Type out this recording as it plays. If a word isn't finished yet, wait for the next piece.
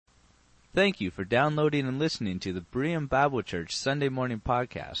Thank you for downloading and listening to the Berean Bible Church Sunday Morning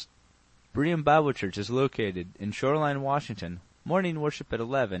Podcast. Berean Bible Church is located in Shoreline, Washington, morning worship at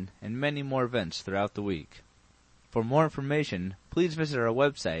 11, and many more events throughout the week. For more information, please visit our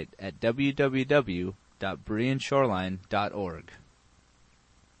website at www.bereanshoreline.org.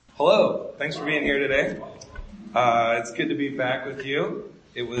 Hello, thanks for being here today. It's good to be back with you.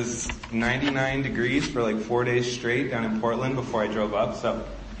 It was 99 degrees for like 4 days straight down in Portland before I drove up, so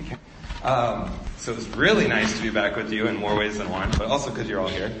it was really nice to be back with you in more ways than one, but also because you're all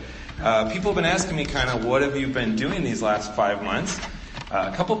here. People have been asking me kind of what have you been doing these last 5 months.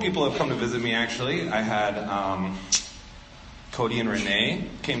 A couple people have come to visit me actually. I had Cody and Renee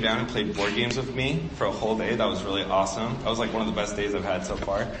came down and played board games with me for a whole day. That was really awesome. That was like one of the best days I've had so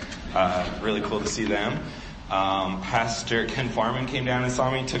far. Really cool to see them. Pastor Ken Farman came down and saw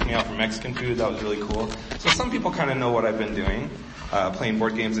me, took me out for Mexican food. That was really cool. So some people kind of know what I've been doing. Playing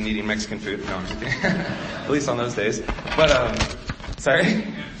board games and eating Mexican food. No, I'm just kidding. At least on those days. But, sorry?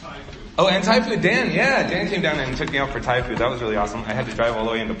 Oh, and Thai food. Dan came down and took me out for Thai food. That was really awesome. I had to drive all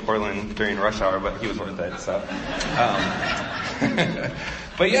the way into Portland during rush hour, but he was worth it, so.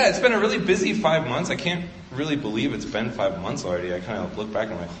 But yeah, it's been a really busy 5 months. I can't really believe it's been 5 months already. I kind of look back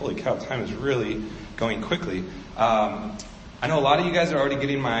and I'm like, holy cow, time is really going quickly. I know a lot of you guys are already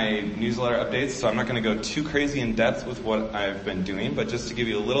getting my newsletter updates, so I'm not going to go too crazy in depth with what I've been doing, but just to give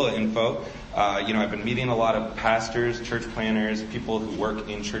you a little info, I've been meeting a lot of pastors, church planners, people who work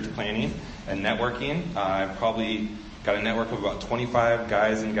in church planning and networking. I've probably got a network of about 25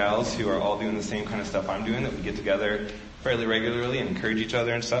 guys and gals who are all doing the same kind of stuff I'm doing, that we get together fairly regularly and encourage each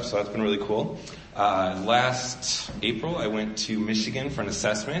other and stuff, so that's been really cool. Last April, I went to Michigan for an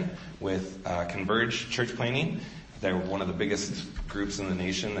assessment with Converge Church Planning. They're one of the biggest groups in the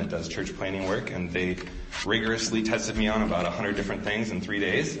nation that does church planning work, and they rigorously tested me on about 100 different things in 3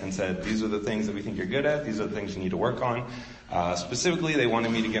 days and said, these are the things that we think you're good at, these are the things you need to work on. Specifically, they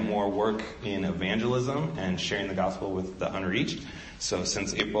wanted me to get more work in evangelism and sharing the gospel with the unreached. So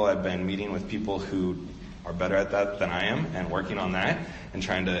since April, I've been meeting with people who are better at that than I am and working on that and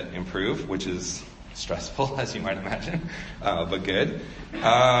trying to improve, which is stressful, as you might imagine, but good.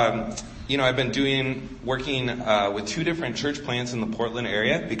 I've been working with 2 different church plants in the Portland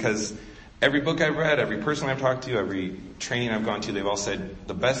area because every book I've read, every person I've talked to, every training I've gone to, they've all said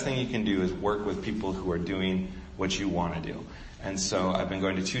the best thing you can do is work with people who are doing what you want to do. And so I've been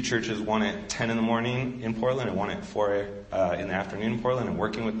going to 2 churches, one at 10 in the morning in Portland and one at 4 in the afternoon in Portland, and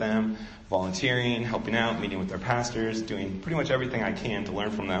working with them, volunteering, helping out, meeting with their pastors, doing pretty much everything I can to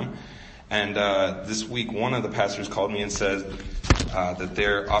learn from them. And this week, one of the pastors called me and said that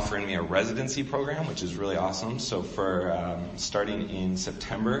they're offering me a residency program, which is really awesome. So for starting in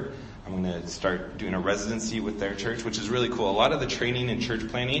September, I'm going to start doing a residency with their church, which is really cool. A lot of the training in church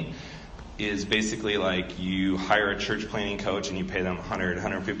planning is basically like you hire a church planning coach and you pay them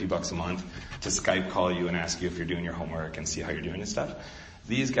 $150 a month to Skype call you and ask you if you're doing your homework and see how you're doing and stuff.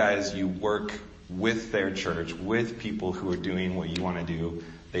 These guys, you work with their church, with people who are doing what you want to do.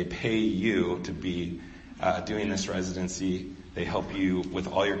 They pay you to be doing this residency. They help you with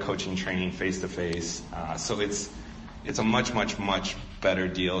all your coaching training face to face. So it's a much, much, much better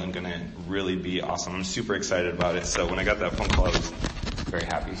deal and going to really be awesome. I'm super excited about it. So when I got that phone call, I was very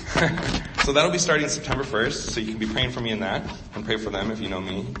happy. So that'll be starting September 1st. So you can be praying for me in that and pray for them if you know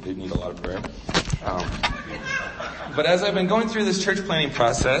me. They need a lot of prayer. But as I've been going through this church planning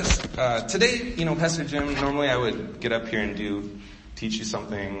process, today, Pastor Jim, normally I would get up here and teach you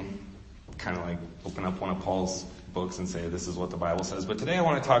something, kind of like open up one of Paul's books and say, this is what the Bible says. But today I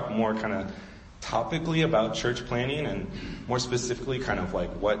want to talk more kind of topically about church planning and more specifically kind of like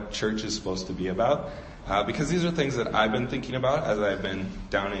what church is supposed to be about. Because these are things that I've been thinking about as I've been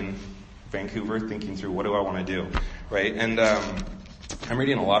down in Vancouver thinking through what do I want to do, right? And I'm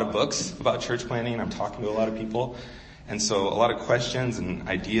reading a lot of books about church planning. I'm talking to a lot of people. And so a lot of questions and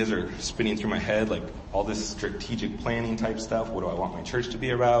ideas are spinning through my head, like all this strategic planning type stuff. What do I want my church to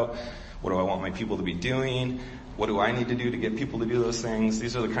be about? What do I want my people to be doing? What do I need to do to get people to do those things?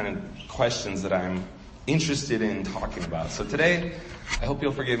 These are the kind of questions that I'm interested in talking about. So today, I hope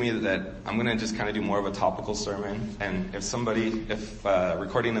you'll forgive me that I'm going to just kind of do more of a topical sermon. And if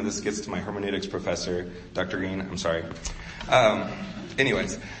recording of this gets to my hermeneutics professor, Dr. Green, I'm sorry.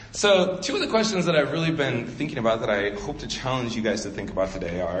 Anyways, so 2 of the questions that I've really been thinking about that I hope to challenge you guys to think about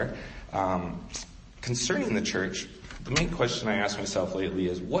today are, concerning the church, the main question I ask myself lately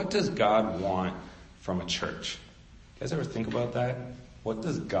is, what does God want from a church? You guys ever think about that? What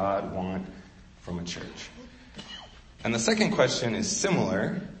does God want from a church? And the second question is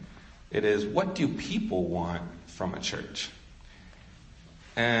similar. It is, what do people want from a church?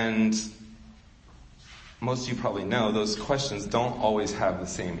 And most of you probably know those questions don't always have the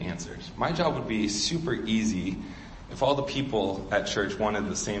same answers. My job would be super easy if all the people at church wanted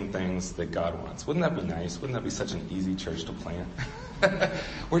the same things that God wants. Wouldn't that be nice? Wouldn't that be such an easy church to plant?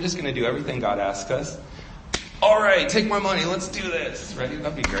 We're just going to do everything God asks us. All right, take my money. Let's do this. Right?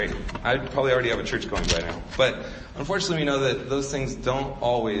 That'd be great. I'd probably already have a church going by now. But unfortunately, we know that those things don't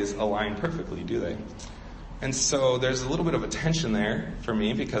always align perfectly, do they? And so there's a little bit of a tension there for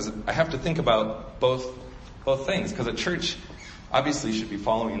me because I have to think about both things. Because a church obviously should be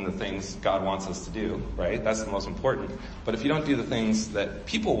following the things God wants us to do, right? That's the most important. But if you don't do the things that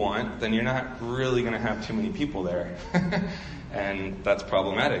people want, then you're not really going to have too many people there. And that's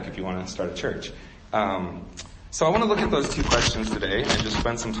problematic if you want to start a church. So I want to look at those two questions today and just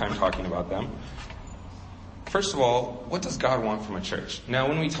spend some time talking about them. First of all, what does God want from a church? Now,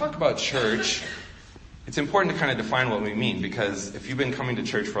 when we talk about church, it's important to kind of define what we mean, because if you've been coming to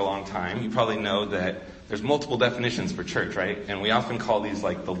church for a long time, you probably know that there's multiple definitions for church, right? And we often call these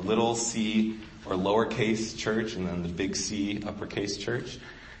like the little c or lowercase church, and then the big C uppercase church.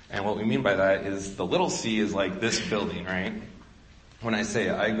 And what we mean by that is the little c is like this building, right? When I say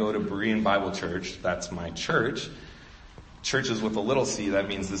I go to Berean Bible Church, that's my church. Churches with a little c, that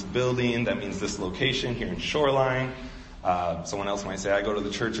means this building, that means this location here in Shoreline. Someone else might say I go to the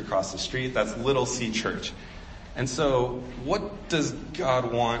church across the street, that's little c church. And so what does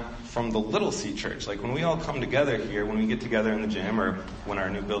God want from the little c church? Like when we all come together here, when we get together in the gym or when our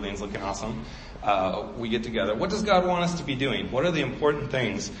new building's looking awesome, we get together. What does God want us to be doing? What are the important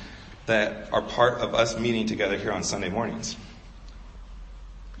things that are part of us meeting together here on Sunday mornings?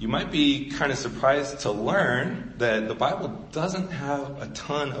 You might be kind of surprised to learn that the Bible doesn't have a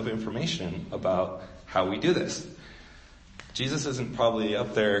ton of information about how we do this. Jesus isn't probably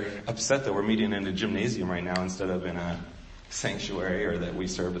up there upset that we're meeting in a gymnasium right now instead of in a sanctuary, or that we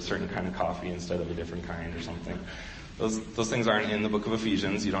serve a certain kind of coffee instead of a different kind or something. Those things aren't in the book of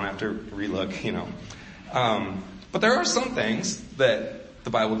Ephesians. You don't have to relook, you know. But there are some things that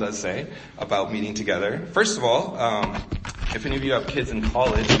the Bible does say about meeting together. First of all, if any of you have kids in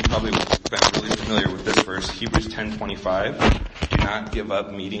college, you've probably been really familiar with this verse, Hebrews 10:25. Do not give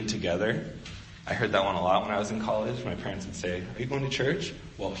up meeting together. I heard that one a lot when I was in college. My parents would say, are you going to church?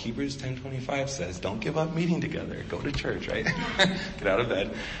 Well, Hebrews 10:25 says, don't give up meeting together. Go to church, right? Get out of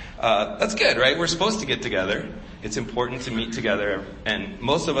bed. That's good, right? We're supposed to get together. It's important to meet together. And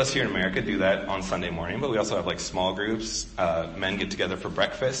most of us here in America do that on Sunday morning, but we also have like small groups. Men get together for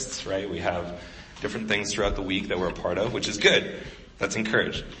breakfasts, right? We have different things throughout the week that we're a part of, which is good. That's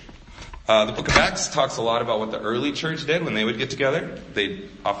encouraged. The book of Acts talks a lot about what the early church did when they would get together. They'd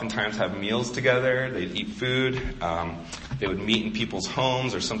oftentimes have meals together. They'd eat food. They would meet in people's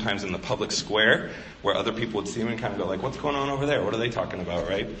homes or sometimes in the public square where other people would see them and kind of go like, what's going on over there? What are they talking about,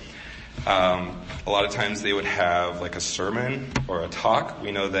 right? A lot of times they would have like a sermon or a talk.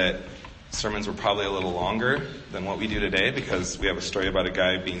 We know that sermons were probably a little longer than what we do today because we have a story about a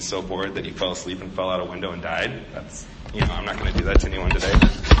guy being so bored that he fell asleep and fell out a window and died. That's, I'm not going to do that to anyone today.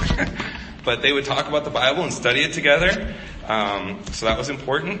 But they would talk about the Bible and study it together. So that was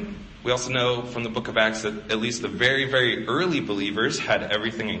important. We also know from the book of Acts that at least the very, very early believers had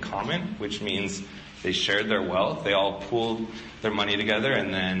everything in common, which means they shared their wealth. They all pooled their money together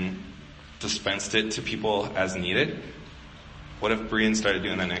and then dispensed it to people as needed. What if Berean started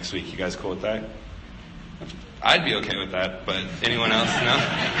doing that next week? You guys cool with that? I'd be okay with that, but anyone else? No?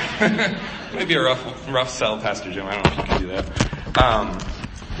 Maybe a rough sell, Pastor Jim. I don't know if you can do that.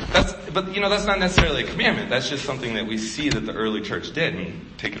 That's not necessarily a commandment. That's just something that we see that the early church did, and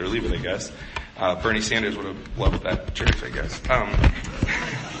take it or leave it, I guess. Bernie Sanders would have loved that church, I guess. That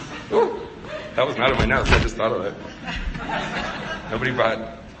was not in my notes. I just thought of it. Nobody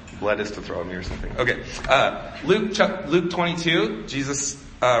brought lettuce to throw at me or something. Okay. Luke 22, Jesus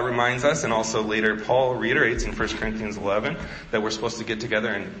reminds us, and also later Paul reiterates in 1 Corinthians 11, that we're supposed to get together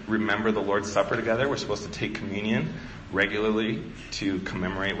and remember the Lord's Supper together. We're supposed to take communion regularly to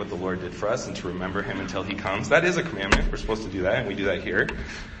commemorate what the Lord did for us and to remember Him until He comes. That is a commandment. We're supposed to do that, and we do that here.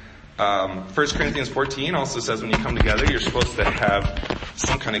 1 Corinthians 14 also says when you come together, you're supposed to have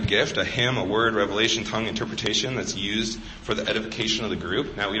some kind of gift, a hymn, a word, revelation, tongue, interpretation that's used for the edification of the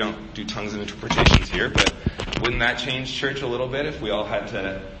group. Now, we don't do tongues and interpretations here, but wouldn't that change church a little bit if we all had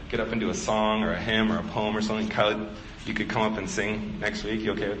to get up and do a song or a hymn or a poem or something? Kyle, you could come up and sing next week.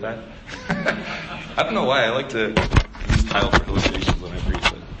 You okay with that? I don't know why. I like to use Kyle for illustrations when I preach,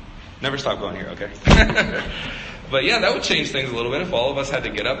 but never stop going here, okay? But yeah, that would change things a little bit if all of us had to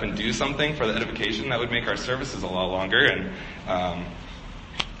get up and do something for the edification. That would make our services a lot longer, and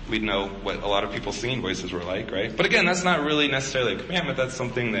we'd know what a lot of people's singing voices were like, right? But again, that's not really necessarily a commandment. That's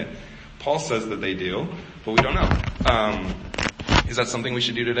something that Paul says that they do, but we don't know. Is that something we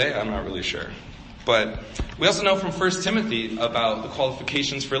should do today? I'm not really sure. But we also know from 1 Timothy about the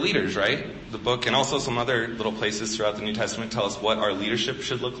qualifications for leaders, right? The book and also some other little places throughout the New Testament tell us what our leadership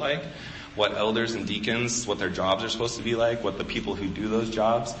should look like, what elders and deacons, what their jobs are supposed to be like, what the people who do those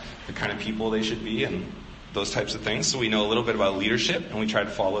jobs, the kind of people they should be, and those types of things. So we know a little bit about leadership, and we try to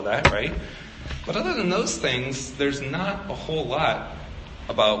follow that, right? But other than those things, there's not a whole lot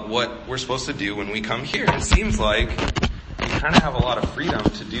about what we're supposed to do when we come here. It seems like we kind of have a lot of freedom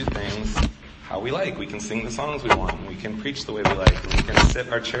to do things how we like. We can sing the songs we want, and we can preach the way we like, and we can sit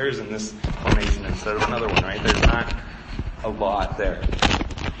our chairs in this formation instead of another one, right? There's not a lot there.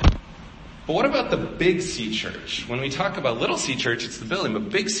 But what about the Big C Church? When we talk about Little C Church, it's the building, but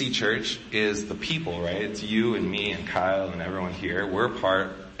Big C Church is the people, right? It's you and me and Kyle and everyone here. We're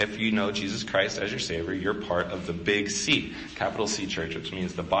part, if you know Jesus Christ as your Savior, you're part of the Big C, capital C Church, which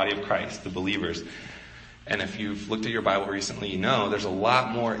means the body of Christ, the believers. And if you've looked at your Bible recently, you know there's a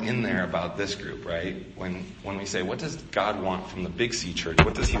lot more in there about this group, right? When we say, what does God want from the Big C Church?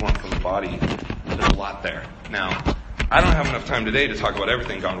 What does He want from the body? There's a lot there. Now, I don't have enough time today to talk about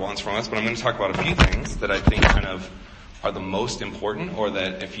everything God wants from us, but I'm going to talk about a few things that I think kind of are the most important, or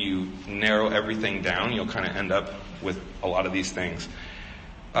that if you narrow everything down, you'll kind of end up with a lot of these things.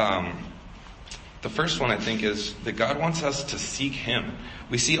 The first one, I think, is that God wants us to seek Him.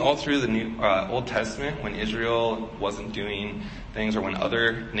 We see all through the Old Testament, when Israel wasn't doing things, or when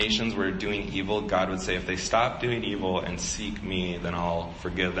other nations were doing evil, God would say, if they stop doing evil and seek me, then I'll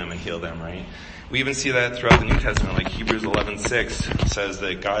forgive them and heal them, right? We even see that throughout the New Testament, like Hebrews 11:6 says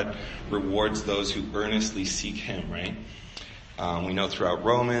that God rewards those who earnestly seek Him, right? We know throughout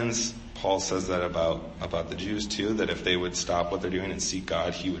Romans, Paul says that about the Jews too, that if they would stop what they're doing and seek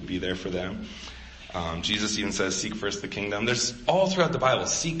God, He would be there for them. Jesus even says, seek first the kingdom. There's all throughout the Bible,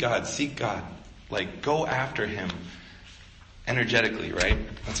 seek God. Like, go after Him energetically, right?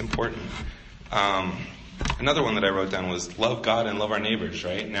 That's important. Another one that I wrote down was love God and love our neighbors,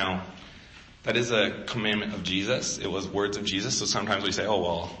 right? Now, that is a commandment of Jesus. It was words of Jesus. So sometimes we say, oh,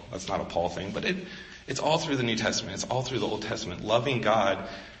 well, that's not a Paul thing. But it's all through the New Testament. It's all through the Old Testament. Loving God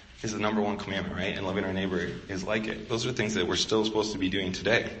is the number one commandment, right? And loving our neighbor is like it. Those are things that we're still supposed to be doing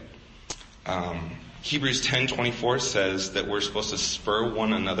today. Hebrews 10:24 says that we're supposed to spur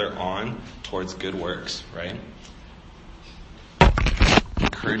one another on towards good works, right?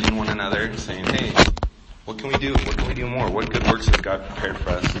 Encouraging one another, saying, hey, what can we do? What can we do more? What good works has God prepared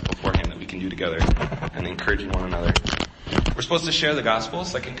for us beforehand that we can do together? And encouraging one another. We're supposed to share the gospel.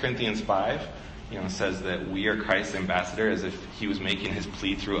 2 Corinthians 5, says that we are Christ's ambassador, as if He was making His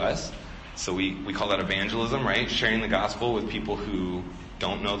plea through us. So we call that evangelism, right? Sharing the gospel with people who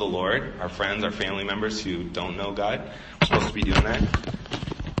don't know the Lord, our friends, our family members who don't know God. We're supposed to be doing that.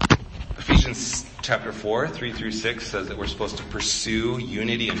 Ephesians chapter 4, 3-6 says that we're supposed to pursue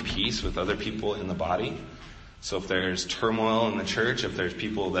unity and peace with other people in the body. So if there's turmoil in the church, if there's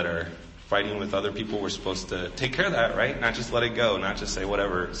people that are fighting with other people, we're supposed to take care of that, right? Not just let it go, not just say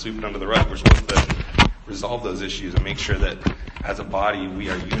whatever, sweep it under the rug. We're supposed to resolve those issues and make sure that as a body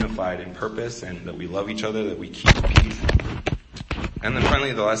we are unified in purpose and that we love each other, that we keep peace. And then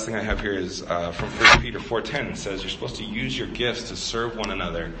finally, the last thing I have here is from 1 Peter 4:10. It says you're supposed to use your gifts to serve one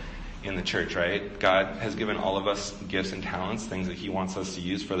another in the church, right? God has given all of us gifts and talents, things that He wants us to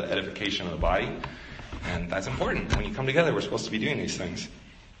use for the edification of the body. And that's important. When you come together, we're supposed to be doing these things.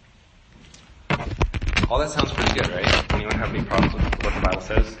 All that sounds pretty good, right? Anyone have any problems with what the Bible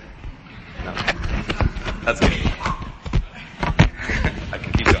says? No. That's good. I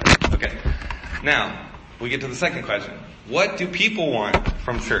can keep going. Okay. Now, we get to the second question. What do people want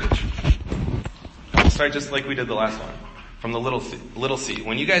from church? We'll start just like we did the last one. From the little C.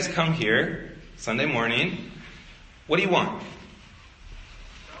 When you guys come here, Sunday morning, what do you want?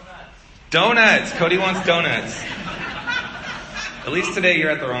 Donuts. Cody wants donuts. At least today you're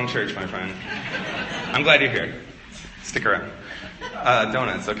at the wrong church, my friend. I'm glad you're here. Stick around.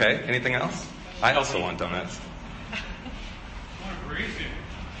 Donuts, okay. Anything else? I also want donuts. I want to praise Him.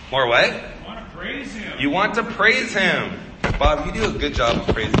 More what? I want to praise Him. You want to praise Him. Bob, you do a good job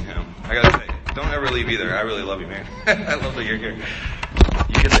of praising Him. I gotta say, don't ever leave either. I really love you, man. I love that you're here.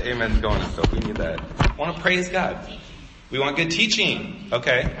 You get the amens going and stuff. We need that. I want to praise God. We want good teaching.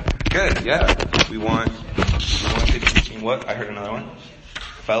 Okay. Good. Yeah. We want good teaching. What? I heard another one.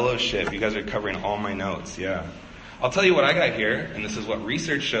 Fellowship. You guys are covering all my notes. Yeah. I'll tell you what I got here, and this is what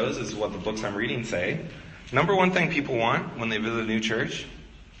research shows, this is what the books I'm reading say. Number one thing people want when they visit a new church,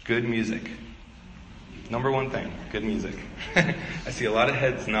 good music. Number one thing, good music. I see a lot of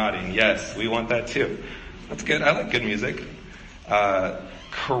heads nodding. Yes, we want that too. That's good. I like good music.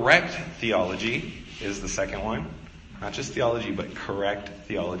 Correct theology is the second one. Not just theology, but correct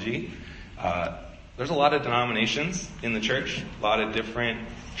theology. There's a lot of denominations in the church, a lot of different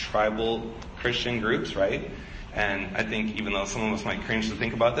tribal Christian groups, right? And I think even though some of us might cringe to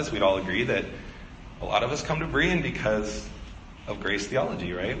think about this, we'd all agree that a lot of us come to Berean because of grace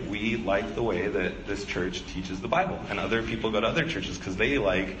theology, right? We like the way that this church teaches the Bible. And other people go to other churches because they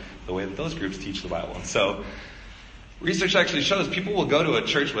like the way that those groups teach the Bible. And so research actually shows people will go to a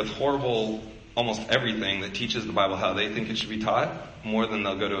church with horrible almost everything that teaches the Bible how they think it should be taught more than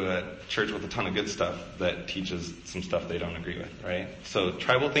they'll go to a church with a ton of good stuff that teaches some stuff they don't agree with, right? So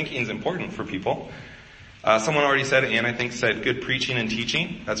tribal thinking is important for people. Someone already said, and I think said, good preaching and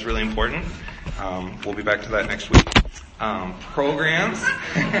teaching. That's really important. We'll be back to that next week. Programs.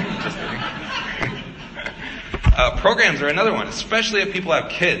 Just kidding. Programs are another one, especially if people have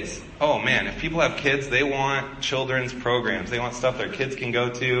kids. Oh man, if people have kids, they want children's programs. They want stuff their kids can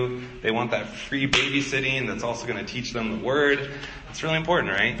go to. They want that free babysitting that's also going to teach them the Word. It's really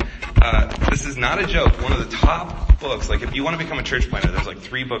important, right? This is not a joke. One of the top books, like if you want to become a church planter, there's like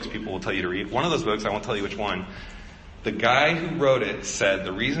 3 books people will tell you to read. One of those books, I won't tell you which one, the guy who wrote it said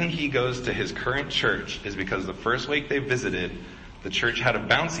the reason he goes to his current church is because the first week they visited, the church had a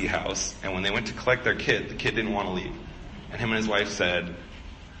bouncy house, and when they went to collect their kid, the kid didn't want to leave. And him and his wife said,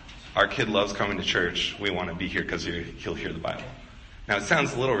 our kid loves coming to church. We want to be here because he'll hear the Bible. Now it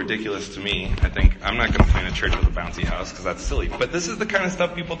sounds a little ridiculous to me. I think I'm not going to plan a church with a bouncy house because that's silly. But this is the kind of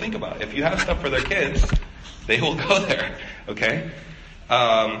stuff people think about. If you have stuff for their kids, they will go there. Okay?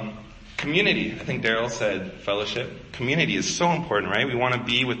 Community. I think Daryl said fellowship. Community is so important, right? We want to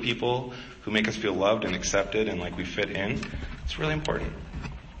be with people who make us feel loved and accepted and like we fit in. It's really important.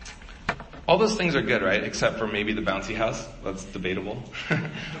 All those things are good, right? Except for maybe the bouncy house. That's debatable.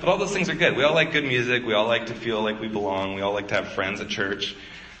 But all those things are good. We all like good music. We all like to feel like we belong. We all like to have friends at church.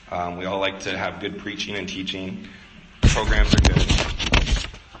 We all like to have good preaching and teaching. Programs are good.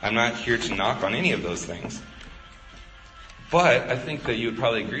 I'm not here to knock on any of those things. But I think that you would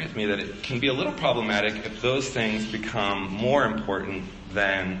probably agree with me that it can be a little problematic if those things become more important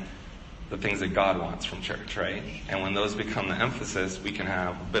than the things that God wants from church, right? And when those become the emphasis, we can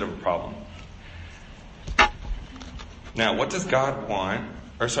have a bit of a problem. Now, what does God want,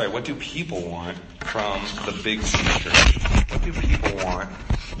 what do people want from the big C church? What do people want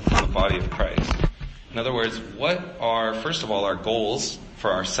from the body of Christ? In other words, what are, first of all, our goals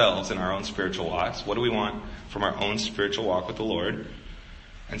for ourselves in our own spiritual walks? What do we want from our own spiritual walk with the Lord?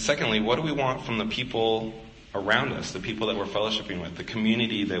 And secondly, what do we want from the people around us, the people that we're fellowshipping with, the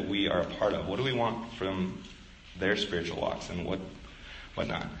community that we are a part of? What do we want from their spiritual walks and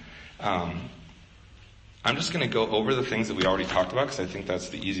whatnot? I'm just going to go over the things that we already talked about because I think that's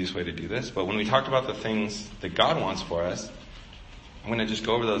the easiest way to do this. But when we talked about the things that God wants for us, I'm going to just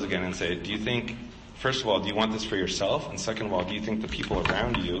go over those again and say, do you think, first of all, do you want this for yourself? And second of all, do you think the people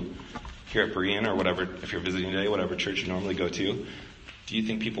around you here at Berean or whatever, if you're visiting today, whatever church you normally go to, do you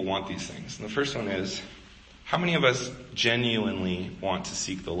think people want these things? And the first one is, how many of us genuinely want to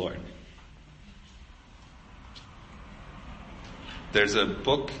seek the Lord? There's a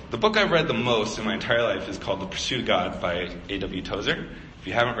book, the book I've read the most in my entire life is called The Pursuit of God by A.W. Tozer. If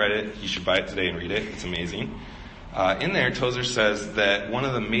you haven't read it, you should buy it today and read it. It's amazing. In there, Tozer says that one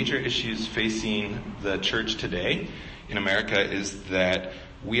of the major issues facing the church today in America is that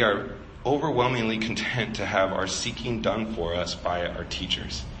we are overwhelmingly content to have our seeking done for us by our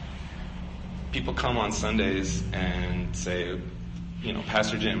teachers. People come on Sundays and say,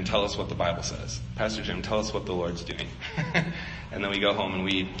 Pastor Jim, tell us what the Bible says. Pastor Jim, tell us what the Lord's doing. And then we go home and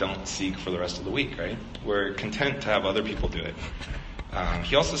we don't seek for the rest of the week, right? We're content to have other people do it.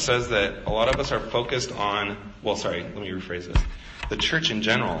 He also says that a lot of us are focused on, let me rephrase this. The church in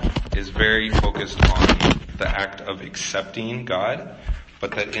general is very focused on the act of accepting God,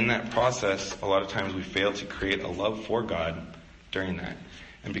 but that in that process, a lot of times we fail to create a love for God during that.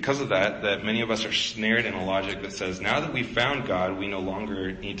 And because of that many of us are snared in a logic that says, now that we've found God, we no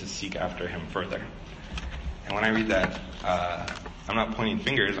longer need to seek after Him further. And when I read that, I'm not pointing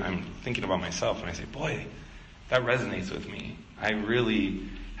fingers, I'm thinking about myself, and I say, boy, that resonates with me. I really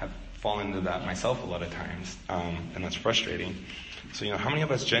have fallen into that myself a lot of times, and that's frustrating. So, how many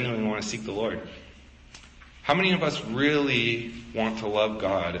of us genuinely want to seek the Lord? How many of us really want to love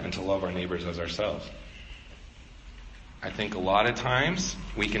God and to love our neighbors as ourselves? I think a lot of times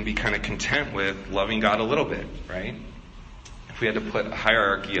we can be kind of content with loving God a little bit, right? If we had to put a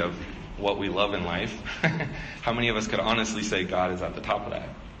hierarchy of what we love in life, how many of us could honestly say God is at the top of that?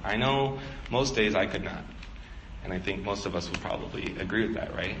 I know most days I could not. And I think most of us would probably agree with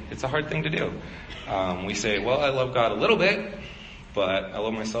that, right? It's a hard thing to do. We say, well, I love God a little bit, but I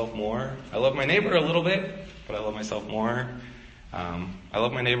love myself more. I love my neighbor a little bit, but I love myself more. I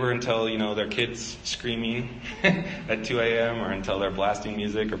love my neighbor until, their kid's screaming at 2 a.m. or until they're blasting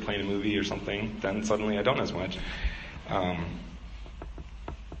music or playing a movie or something. Then suddenly I don't as much.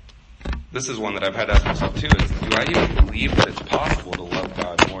 This is one that I've had to ask myself too, is do I even believe that it's possible to love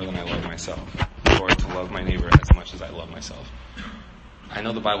God more than I love myself? Or to love my neighbor as much as I love myself? I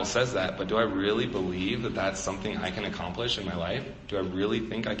know the Bible says that, but do I really believe that that's something I can accomplish in my life? Do I really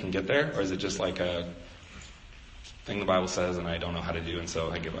think I can get there? Or is it just like a thing the Bible says and I don't know how to do, and so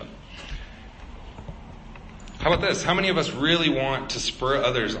I give up? How about this? How many of us really want to spur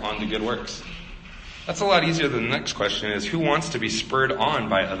others on to good works? That's a lot easier than the next question is, who wants to be spurred on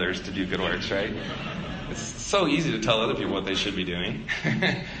by others to do good works, right? It's so easy to tell other people what they should be doing.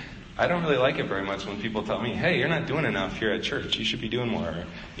 I don't really like it very much when people tell me, hey, you're not doing enough here at church. You should be doing more.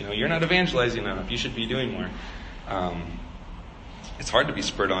 Or, you're not evangelizing enough. You should be doing more. It's hard to be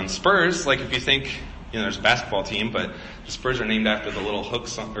spurred on. Spurs, like if you think, there's a basketball team, but the Spurs are named after the little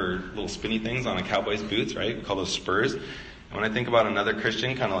hooks or little spinny things on a cowboy's boots, right? We call those spurs. And when I think about another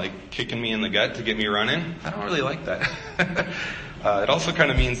Christian kind of like kicking me in the gut to get me running, I don't really like that. It also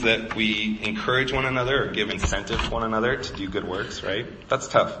kind of means that we encourage one another or give incentive to one another to do good works, right? That's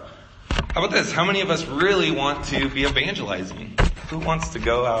tough. How about this? How many of us really want to be evangelizing? Who wants to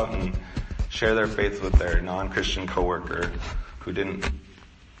go out and share their faith with their non-Christian coworker who didn't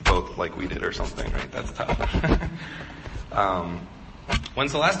vote like we did or something, right? That's tough.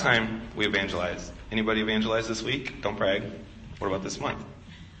 When's the last time we evangelized? Anybody evangelized this week? Don't brag. What about this month?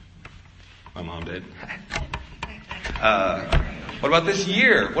 My mom did. What about this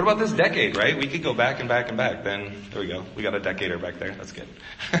year? What about this decade, right? We could go back and back and back. Then, there we go. We got a decader back there. That's good.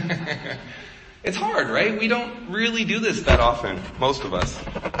 It's hard, right? We don't really do this that often. Most of us.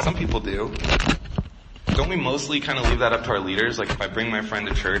 Some people do. Don't we mostly kind of leave that up to our leaders? Like if I bring my friend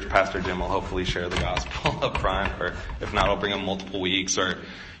to church, Pastor Jim will hopefully share the gospel up front, or if not, I'll bring him multiple weeks, or,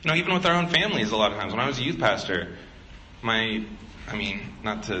 even with our own families a lot of times. When I was a youth pastor,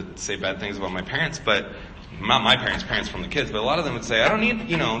 not to say bad things about my parents, but not my parents from the kids, but a lot of them would say, I don't need,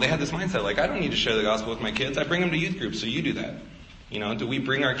 they had this mindset, like, I don't need to share the gospel with my kids. I bring them to youth groups, so you do that. Do we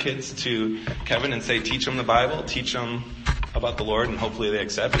bring our kids to Kevin and say, teach them the Bible, teach them about the Lord, and hopefully they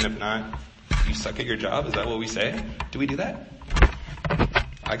accept, and if not, you suck at your job? Is that what we say? Do we do that?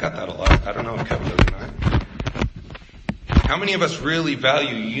 I got that a lot. I don't know if Kevin does or not. How many of us really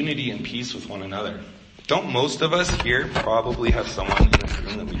value unity and peace with one another? Don't most of us here probably have someone in this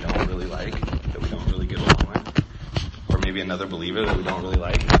room that we don't really like, that we don't really get along with? Or maybe another believer that we don't really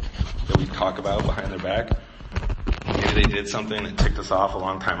like, that we talk about behind their back? Maybe they did something that ticked us off a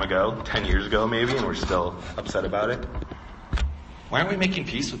long time ago, 10 years ago maybe, and we're still upset about it. Why aren't we making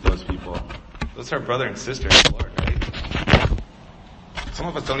peace with those people? Those are our brother and sister in the Lord, right? Some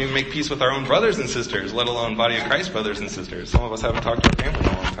of us don't even make peace with our own brothers and sisters, let alone body of Christ brothers and sisters. Some of us haven't talked to our family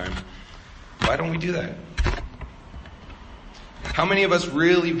in a long time. Why don't we do that? How many of us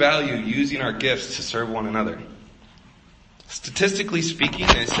really value using our gifts to serve one another? Statistically speaking,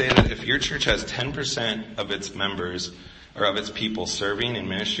 they say that if your church has 10% of its members or of its people serving in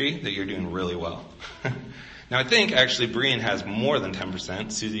ministry, that you're doing really well. Now I think actually Berean has more than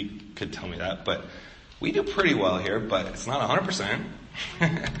 10%. Susie could tell me that, but we do pretty well here, but it's not 100%.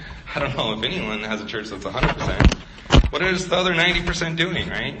 I don't know if anyone has a church that's 100%. What is the other 90% doing,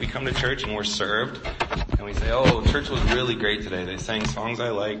 right? We come to church and we're served, and we say, oh, church was really great today. They sang songs I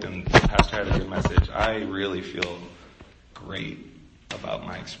liked, and the pastor had a good message. I really feel great about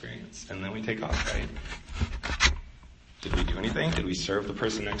my experience. And then we take off, right? Did we do anything? Did we serve the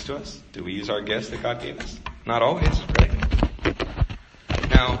person next to us? Did we use our gifts that God gave us? Not always, right?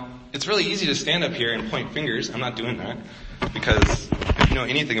 Now, it's really easy to stand up here and point fingers. I'm not doing that. Because if you know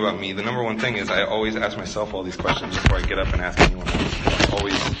anything about me, the number one thing is I always ask myself all these questions before I get up and ask anyone else. I'm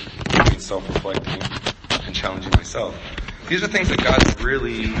always being self-reflecting and challenging myself. These are things that God's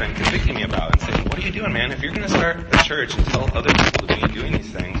really been convicting me about and saying, what are you doing, man? If you're going to start a church and tell other people to be doing these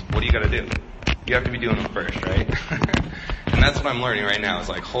things, what do you got to do? You have to be doing them first, right? And that's what I'm learning right now. It's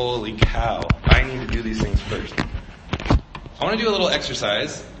like, holy cow, I need to do these things first. I want to do a little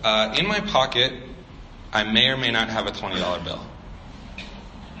exercise. In my pocket, I may or may not have a $20 bill.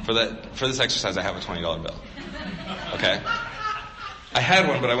 For this exercise, I have a $20 bill. Okay? I had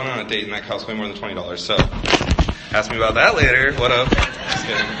one, but I went on a date and that cost way more than $20. So, ask me about that later. What up? Just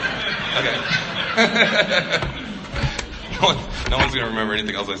kidding. Okay. No one's going to remember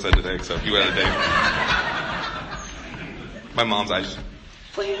anything else I said today except you had a date. My mom's eyes.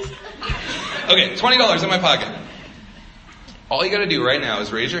 Please. Okay, $20 in my pocket. All you gotta do right now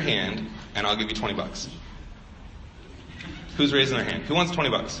is raise your hand, and I'll give you $20. Who's raising their hand? Who wants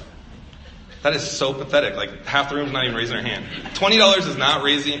 $20? That is so pathetic. Like, half the room's not even raising their hand. $20 is not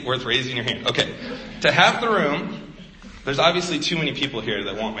worth raising your hand. Okay. To half the room, there's obviously too many people here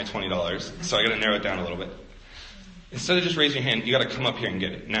that want my $20, so I gotta narrow it down a little bit. Instead of just raising your hand, you gotta come up here and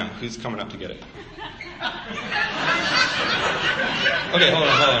get it. Now, who's coming up to get it? Okay, hold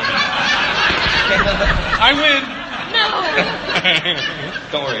on. I win. No.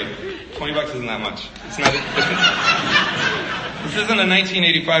 Don't worry. $20 isn't that much. It's not. This isn't a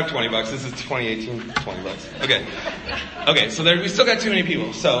 1985 $20. This is 2018 $20. Okay. So we still got too many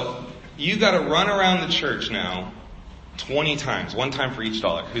people. So you got to run around the church now 20 times, one time for each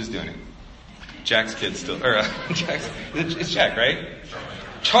dollar. Who's doing it? Jack's kid still, it's Jack, right?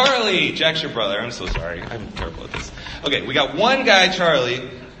 Charlie. Jack's your brother. I'm so sorry. I'm terrible at this. Okay, we got one guy, Charlie,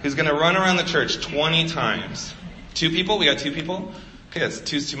 who's going to run around the church 20 times. 2 people? We got 2 people? Okay, that's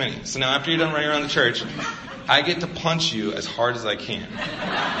 2's too many. So now after you're done running around the church, I get to punch you as hard as I can.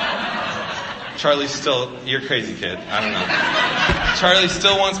 Charlie's still, you're crazy, kid. I don't know. Charlie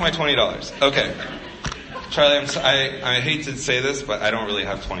still wants my $20. Okay. Charlie, I hate to say this, but I don't really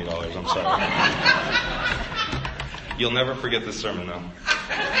have $20. I'm sorry. You'll never forget this sermon, though.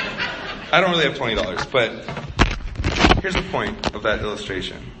 I don't really have $20, but here's the point of that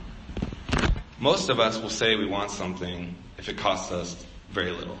illustration. Most of us will say we want something if it costs us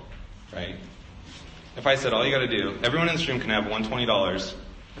very little, right? If I said all you gotta do, everyone in this room can have $120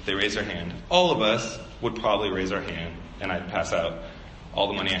 if they raise their hand, all of us would probably raise our hand and I'd pass out all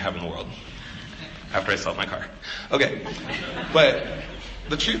the money I have in the world after I sell my car. Okay. But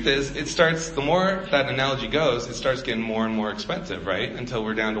the truth is, the more that analogy goes, it starts getting more and more expensive, right? Until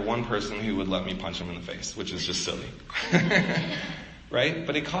we're down to one person who would let me punch him in the face, which is just silly. Right?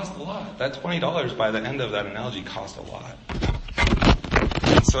 But it costs a lot. That $20 by the end of that analogy cost a lot.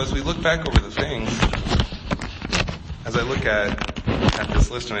 So as we look back over the things, as I look at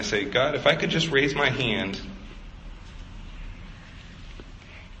this list and I say, God, if I could just raise my hand.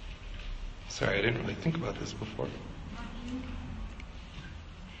 Sorry, I didn't really think about this before.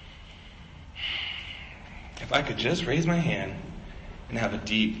 If I could just raise my hand and have a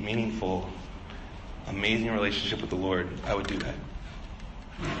deep, meaningful, amazing relationship with the Lord, I would do that.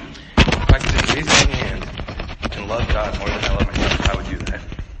 If I could just raise my hand and love God more than I love myself, I would do that.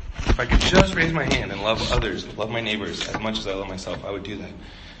 If I could just raise my hand and love others, love my neighbors as much as I love myself, I would do that.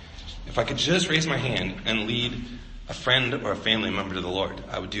 If I could just raise my hand and lead a friend or a family member to the Lord,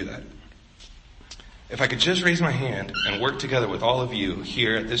 I would do that. If I could just raise my hand and work together with all of you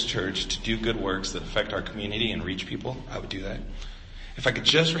here at this church to do good works that affect our community and reach people, I would do that. If I could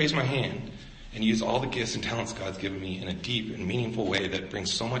just raise my hand and use all the gifts and talents God's given me in a deep and meaningful way that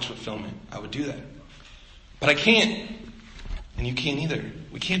brings so much fulfillment, I would do that. But I can't. And you can't either.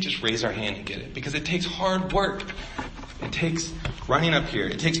 We can't just raise our hand and get it because it takes hard work. It takes running up here.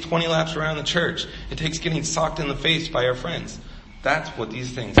 It takes 20 laps around the church. It takes getting socked in the face by our friends. That's what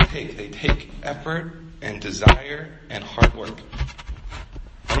these things take. They take effort and desire and hard work.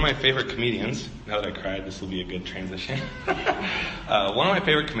 One of my favorite comedians, now that I cried, this will be a good transition. One of my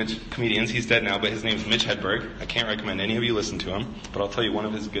favorite comedians, he's dead now, but his name's Mitch Hedberg. I can't recommend any of you listen to him, but I'll tell you one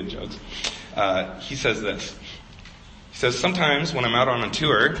of his good jokes. He says this. He says, sometimes when I'm out on a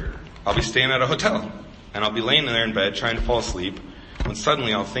tour, I'll be staying at a hotel, and I'll be laying there in bed trying to fall asleep, when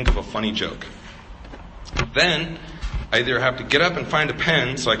suddenly I'll think of a funny joke. Then, I either have to get up and find a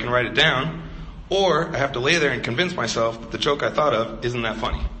pen so I can write it down, or I have to lay there and convince myself that the joke I thought of isn't that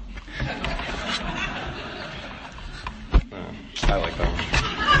funny. I like that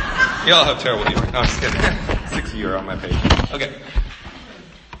one. Y'all have terrible humor. No, I'm just kidding. 6 of you are on my page. Okay.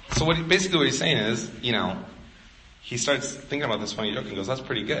 So basically what he's saying is, he starts thinking about this funny joke and goes, that's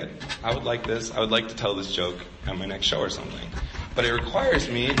pretty good. I would like this. I would like to tell this joke at my next show or something. But it requires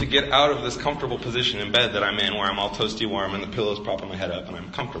me to get out of this comfortable position in bed that I'm in where I'm all toasty warm and the pillow's propping my head up and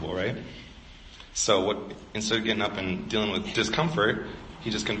I'm comfortable, right? So instead of getting up and dealing with discomfort, he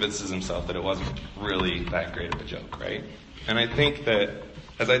just convinces himself that it wasn't really that great of a joke, right? And I think that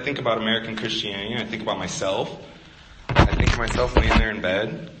as I think about American Christianity, I think about myself. I think to myself laying there in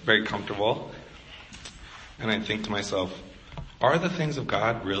bed, very comfortable. And I think to myself, are the things of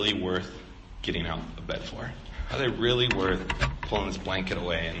God really worth getting out of bed for? Are they really worth pulling this blanket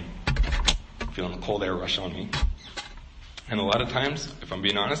away and feeling the cold air rush on me? And a lot of times, if I'm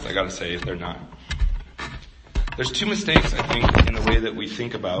being honest, I gotta say they're not. There's 2 mistakes, I think, in the way that we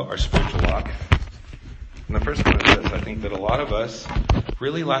think about our spiritual walk. And the first one is this. I think that a lot of us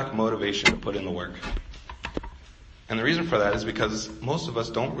really lack motivation to put in the work. And the reason for that is because most of us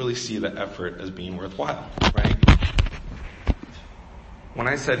don't really see the effort as being worthwhile, right? When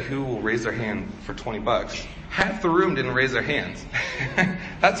I said who will raise their hand for $20, half the room didn't raise their hands.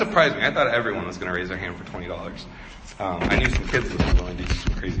 That surprised me. I thought everyone was going to raise their hand for $20. I knew some kids would be willing to do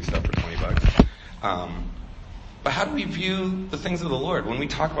some crazy stuff for $20. But how do we view the things of the Lord? When we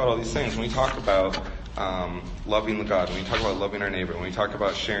talk about all these things, when we talk about loving the God, when we talk about loving our neighbor, when we talk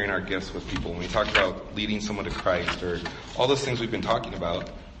about sharing our gifts with people, when we talk about leading someone to Christ, or all those things we've been talking about,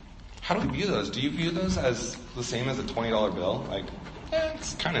 how do we view those? Do you view those as the same as a $20 bill? Like,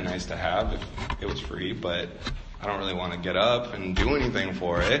 it's kind of nice to have if it was free, but I don't really want to get up and do anything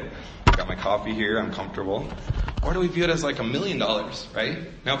for it. I've got my coffee here, I'm comfortable. Or do we view it as like $1 million, right?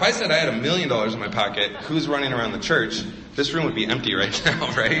 Now if I said I had $1 million in my pocket, who's running around the church? This room would be empty right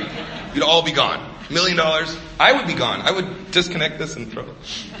now, right? You'd all be gone. $1 million, I would be gone. I would disconnect this and throw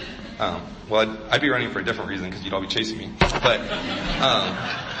it. Well, I'd be running for a different reason because you'd all be chasing me. But,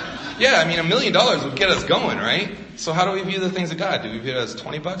 yeah, I mean, $1 million would get us going, right? So how do we view the things of God? Do we view it as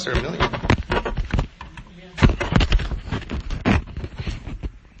 $20 or $1 million?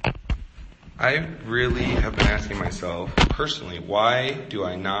 I really have been asking myself, personally, why do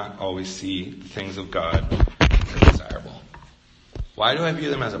I not always see the things of God as desirable? Why do I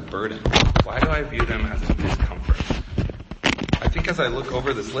view them as a burden? Why do I view them as a discomfort? I think as I look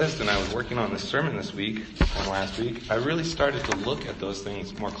over this list, and I was working on this sermon this week and last week, I really started to look at those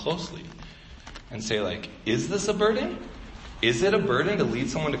things more closely and say, like, is this a burden? Is it a burden to lead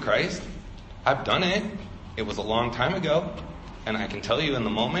someone to Christ? I've done it. It was a long time ago. And I can tell you in the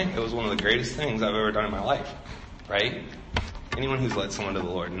moment, it was one of the greatest things I've ever done in my life. Right? Anyone who's led someone to the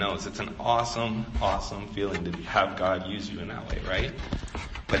Lord knows it's an awesome, awesome feeling to have God use you in that way, right?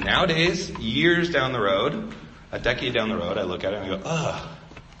 But nowadays, years down the road, a decade down the road, I look at it and I go, ugh,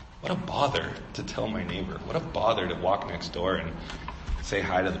 what a bother to tell my neighbor. What a bother to walk next door and say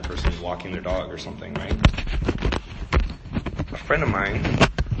hi to the person who's walking their dog or something, right? A friend of mine,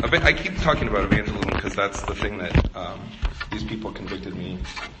 I keep talking about evangelism because that's the thing that these people convicted me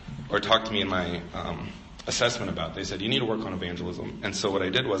or talked to me in my assessment about. They said, you need to work on evangelism. And so what I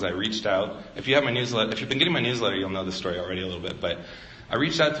did was I reached out. If you have my newsletter, if you've been getting my newsletter, you'll know the story already a little bit. But I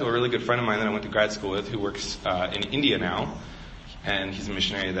reached out to a really good friend of mine that I went to grad school with who works in India now. And he's a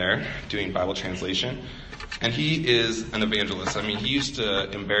missionary there doing Bible translation. And he is an evangelist. I mean, he used to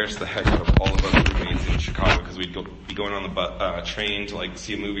embarrass the heck out of all of us roommates in Chicago because we'd be going on the train to like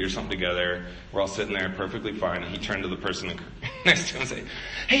see a movie or something together. We're all sitting there perfectly fine. And he turned to the person next to him and say,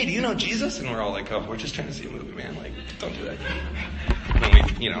 hey, do you know Jesus? And we're all like, oh, we're just trying to see a movie, man. Like, don't do that. And then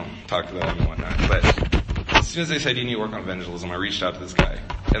we, talked about it and whatnot. But as soon as they said you need to work on evangelism, I reached out to this guy.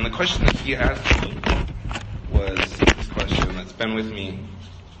 And the question that he asked me was this question that's been with me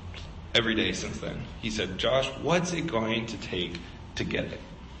every day since then. He said, Josh, what's it going to take to get it?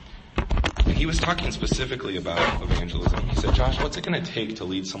 And he was talking specifically about evangelism. He said, Josh, what's it going to take to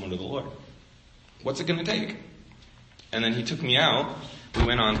lead someone to the Lord? What's it going to take? And then he took me out. We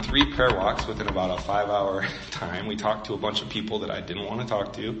went on 3 prayer walks within about a 5-hour time. We talked to a bunch of people that I didn't want to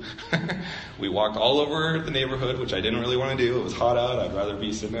talk to. We walked all over the neighborhood, which I didn't really want to do. It was hot out. I'd rather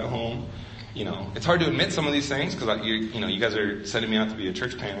be sitting at home. It's hard to admit some of these things because you guys are sending me out to be a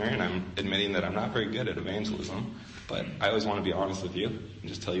church planner, and I'm admitting that I'm not very good at evangelism. But I always want to be honest with you and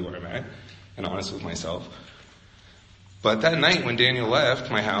just tell you where I'm at and honest with myself. But that night when Daniel left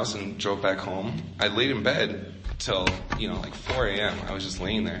my house and drove back home, I laid in bed till, like 4 a.m. I was just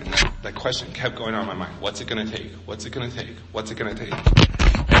laying there, and that question kept going on in my mind. What's it going to take? What's it going to take? What's it going to take?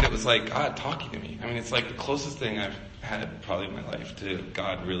 And it was like God talking to me. I mean, it's like the closest thing I've had probably in my life to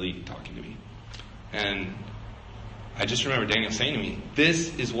God really talking to me. And I just remember Daniel saying to me,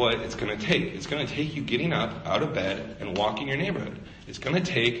 this is what it's going to take. It's going to take you getting up out of bed and walking your neighborhood. It's going to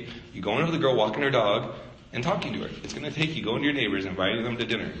take you going over to the girl walking her dog and talking to her. It's going to take you going to your neighbors and inviting them to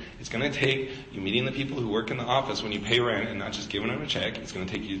dinner. It's going to take you meeting the people who work in the office when you pay rent and not just giving them a check. It's going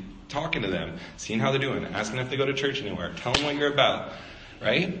to take you talking to them, seeing how they're doing, asking if they go to church anywhere, telling them what you're about.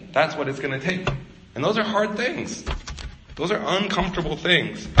 Right? That's what it's going to take. And those are hard things. Those are uncomfortable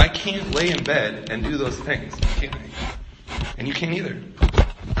things. I can't lay in bed and do those things, can I? And you can't either.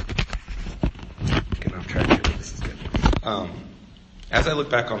 Getting off track here, but this is good. As I look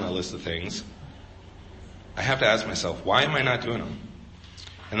back on that list of things, I have to ask myself, why am I not doing them?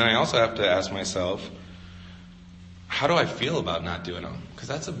 And then I also have to ask myself, how do I feel about not doing them? Because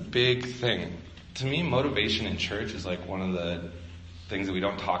that's a big thing. To me, motivation in church is like one of the things that we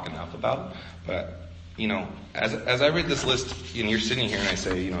don't talk enough about. But as I read this list, you're sitting here and I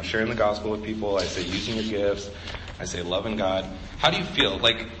say, sharing the gospel with people, I say using your gifts, I say loving God. How do you feel?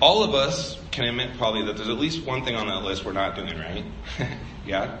 Like, all of us can admit probably that there's at least one thing on that list we're not doing, right?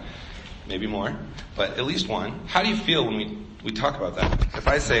 Yeah? Maybe more. But at least one. How do you feel when we talk about that? If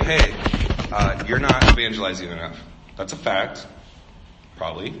I say, hey, you're not evangelizing enough. That's a fact.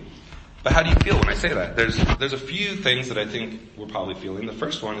 Probably. But how do you feel when I say that? There's a few things that I think we're probably feeling. The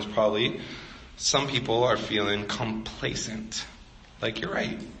first one is probably some people are feeling complacent. Like, you're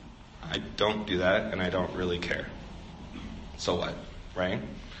right. I don't do that and I don't really care. So what? Right?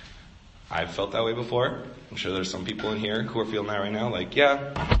 I've felt that way before. I'm sure there's some people in here who are feeling that right now. Like,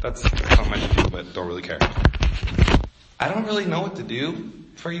 yeah, that's something I should do, but don't really care. I don't really know what to do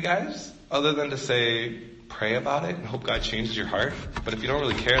for you guys other than to say, pray about it and hope God changes your heart. But if you don't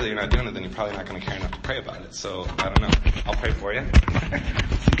really care that you're not doing it, then you're probably not going to care enough to pray about it. So, I don't know. I'll pray for you.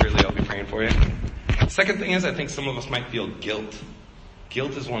 Secretly, I'll be praying for you. Second thing is, I think some of us might feel guilt.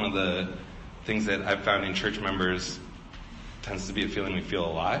 Guilt is one of the things that I've found in church members tends to be a feeling we feel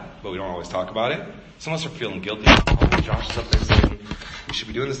a lot, but we don't always talk about it. Some of us are feeling guilty. Oh, Josh is up there saying we should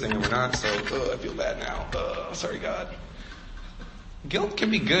be doing this thing and we're not, so I feel bad now. Sorry, God. Guilt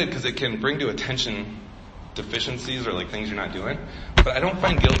can be good because it can bring to attention deficiencies or like things you're not doing. But I don't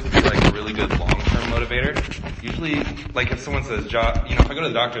find guilt to be like a really good long-term motivator. Usually, like if someone says, Josh, if I go to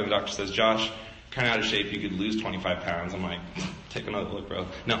the doctor and the doctor says, Josh, kind of out of shape, you could lose 25 pounds. I'm like, take another look, bro.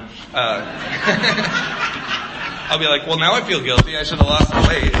 No. I'll be like, well, now I feel guilty. I should have lost the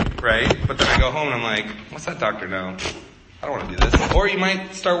weight, right? But then I go home and I'm like, what's that doctor know? I don't want to do this. Or you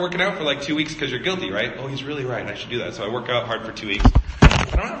might start working out for like 2 weeks because you're guilty, right? Oh, he's really right. I should do that. So I work out hard for 2 weeks.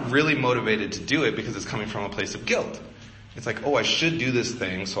 But I'm not really motivated to do it because it's coming from a place of guilt. It's like, oh, I should do this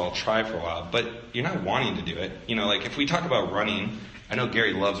thing, so I'll try for a while. But you're not wanting to do it. Like if we talk about running, I know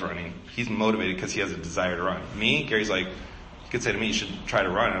Gary loves running. He's motivated because he has a desire to run. Me, Gary's like, you could say to me, you should try to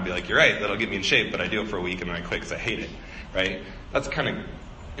run. And I'd be like, you're right, that'll get me in shape, but I do it for a week and then I quit because I hate it, right? That's kind of,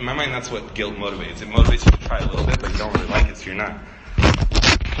 in my mind, that's what guilt motivates. It motivates you to try a little bit, but you don't really like it, so you're not.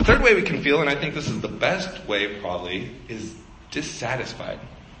 The third way we can feel, and I think this is the best way probably, is dissatisfied.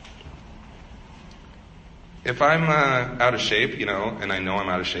 If I'm out of shape, and I know I'm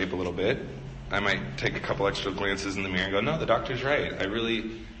out of shape a little bit, I might take a couple extra glances in the mirror and go, no, the doctor's right. I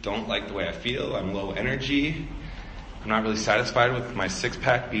really don't like the way I feel. I'm low energy. I'm not really satisfied with my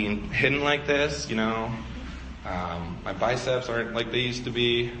six-pack being hidden like this, My biceps aren't like they used to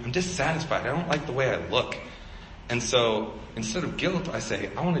be. I'm dissatisfied. I don't like the way I look. And so, instead of guilt, I say,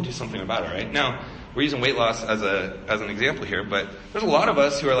 I want to do something about it, right? Now, we're using weight loss as an example here, but there's a lot of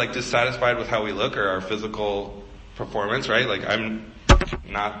us who are like dissatisfied with how we look or our physical performance, right? Like I'm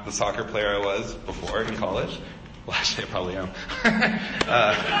not the soccer player I was before in college. Well, actually I probably am.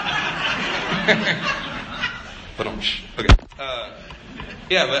 But okay.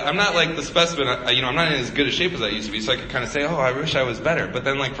 Yeah, but I'm not like the specimen, I'm not in as good a shape as I used to be, so I could kind of say, oh, I wish I was better. But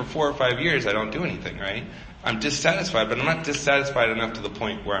then like for 4 or 5 years, I don't do anything, right? I'm dissatisfied, but I'm not dissatisfied enough to the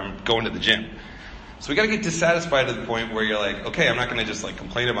point where I'm going to the gym. So we gotta get dissatisfied to the point where you're like, okay, I'm not gonna just like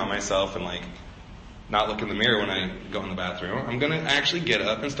complain about myself and like not look in the mirror when I go in the bathroom. I'm gonna actually get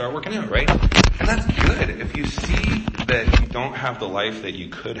up and start working out, right? And that's good. If you see that you don't have the life that you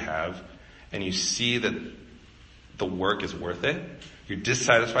could have, and you see that the work is worth it, you're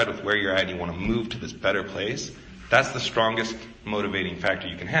dissatisfied with where you're at and you want to move to this better place, that's the strongest motivating factor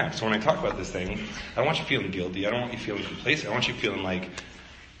you can have. So when I talk about this thing, I don't want you feeling guilty. I don't want you feeling complacent. I want you feeling like,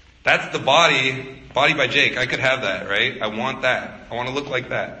 that's the body by Jake. I could have that, right? I want that. I want to look like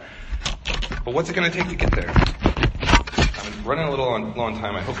that. But what's it going to take to get there? I'm running a little low on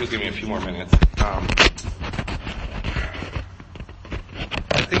time. I hope you'll give me a few more minutes. I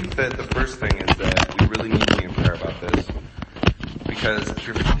think that the first thing is that we really need to be in prayer about this. Because if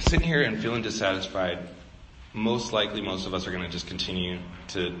you're sitting here and feeling dissatisfied, most likely most of us are going to just continue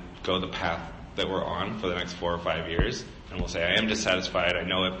to go the path that we're on for the next 4 or 5 years. And we'll say, I am dissatisfied, I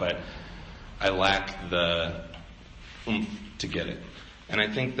know it, but I lack the oomph to get it. And I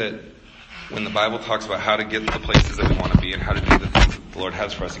think that when the Bible talks about how to get to the places that we want to be and how to do the things that the Lord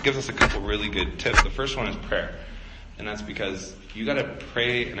has for us, it gives us a couple really good tips. The first one is prayer. And that's because you gotta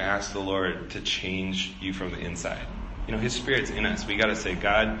pray and ask the Lord to change you from the inside. His Spirit's in us. We gotta say,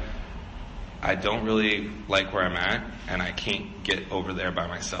 God, I don't really like where I'm at, and I can't get over there by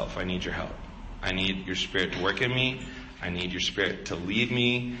myself. I need your help. I need your Spirit to work in me. I need your Spirit to lead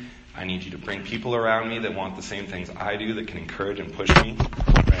me. I need you to bring people around me that want the same things I do, that can encourage and push me.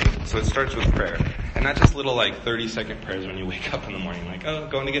 Right? So it starts with prayer. And not just little 30-second prayers when you wake up in the morning, like, oh,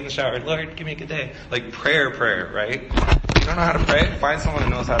 going to get in the shower, Lord, give me a good day. Like prayer, right? If you don't know how to pray, find someone who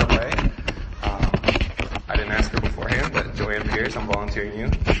knows how to pray. I didn't ask her beforehand, but Joanne Pierce, I'm volunteering you. You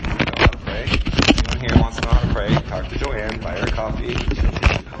know how to pray. Anyone here wants to know how to pray, talk to Joanne, buy her coffee.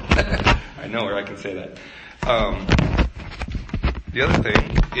 I know her, I can say that. The other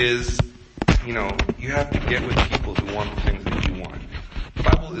thing is, you have to get with people who want the things that you want. The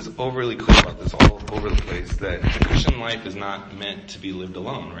Bible is overly clear about this all over the place, that the Christian life is not meant to be lived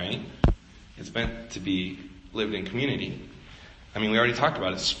alone, right? It's meant to be lived in community. We already talked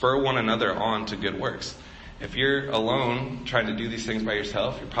about it. Spur one another on to good works. If you're alone trying to do these things by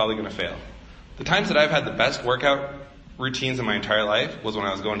yourself, you're probably going to fail. The times that I've had the best workout routines in my entire life was when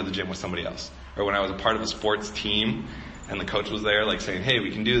I was going to the gym with somebody else. Or when I was a part of a sports team and the coach was there saying, hey,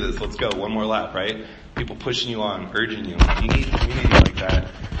 we can do this, let's go, one more lap, right? People pushing you on, urging you. You need community like that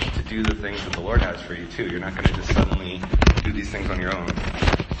to do the things that the Lord has for you too. You're not going to just suddenly do these things on your own.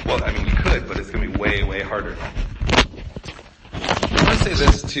 Well, you could, but it's going to be way, way harder. I want to say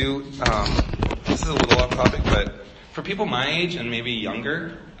this too, this is a little off topic, but for people my age and maybe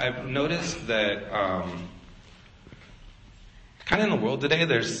younger, I've noticed that kind of in the world today,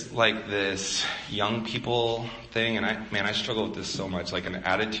 there's this young people thing, and I struggle with this so much, an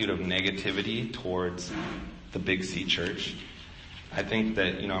attitude of negativity towards the Big C church. I think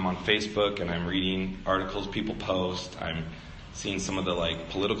that, I'm on Facebook and I'm reading articles people post. I'm seeing some of the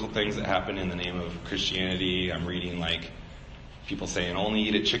political things that happen in the name of Christianity. I'm reading people saying only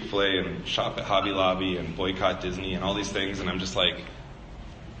eat at Chick-fil-A and shop at Hobby Lobby and boycott Disney and all these things, and I'm just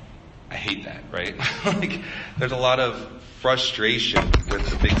I hate that, right? There's a lot of frustration with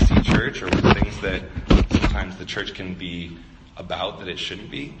the Big C church or with things that sometimes the church can be about that it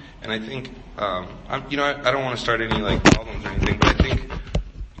shouldn't be. And I think, I don't want to start any problems or anything, but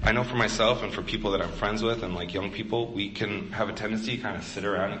I know for myself and for people that I'm friends with and young people, we can have a tendency to kind of sit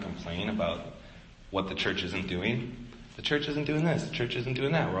around and complain about what the church isn't doing. The church isn't doing this, the church isn't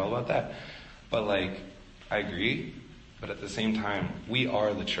doing that, we're all about that. But I agree, but at the same time, we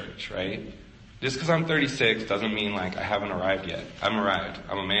are the church, right? Just because I'm 36 doesn't mean I haven't arrived yet. I'm arrived.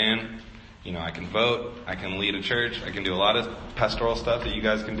 I'm a man. I can vote. I can lead a church. I can do a lot of pastoral stuff that you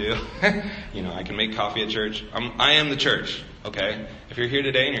guys can do. I can make coffee at church. I am the church, okay? If you're here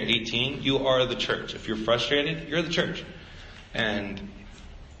today and you're 18, you are the church. If you're frustrated, you're the church. And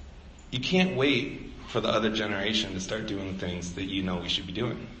you can't wait for the other generation to start doing the things that we should be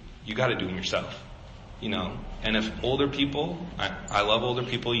doing. You gotta do them yourself. And if older people, I love older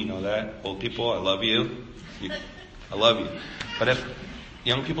people, you know that. Old people, I love you. I love you. But if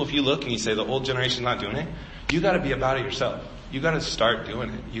young people, if you look and you say the old generation's not doing it, you gotta be about it yourself. You gotta start doing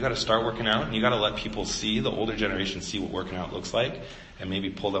it. You gotta start working out, and you gotta let people see, the older generation see what working out looks like, and maybe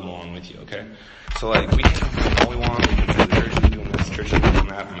pull them along with you, okay? So we can do all we want, we can say the church is doing this, church is doing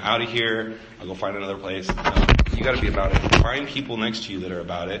that, I'm out of here, I'll go find another place. No, you gotta be about it. Find people next to you that are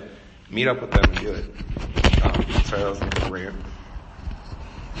about it, meet up with them and do it. Sorry, that was a little rant.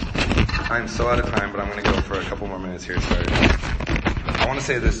 I'm so out of time, but I'm going to go for a couple more minutes here. Sorry. I want to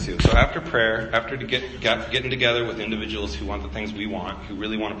say this too. So after prayer, after getting together with individuals who want the things we want, who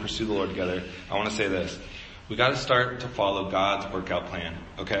really want to pursue the Lord together, I want to say this. We got to start to follow God's workout plan,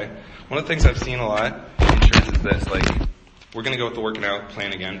 okay? One of the things I've seen a lot in church is this, we're going to go with the working out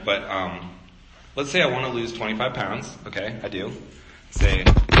plan again, but let's say I want to lose 25 pounds, okay? I do. Say,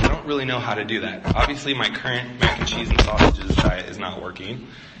 I don't really know how to do that. Obviously, my current mac and cheese and sausages diet is not working.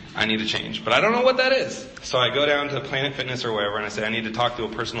 I need to change. But I don't know what that is. So I go down to Planet Fitness or wherever and I say, I need to talk to a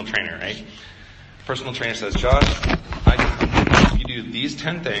personal trainer, right? Personal trainer says, Josh, I can help you. If you do these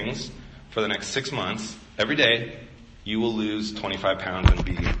 10 things for the next 6 months, every day, you will lose 25 pounds and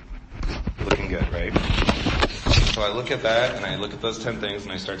be looking good, right? So I look at that and I look at those 10 things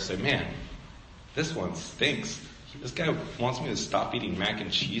and I start to say, man, this one stinks. This guy wants me to stop eating mac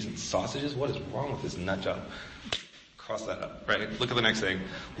and cheese and sausages? What is wrong with this nut job? Cross that up, right? Look at the next thing.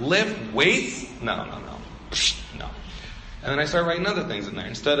 Lift weights? No. And then I start writing other things in there.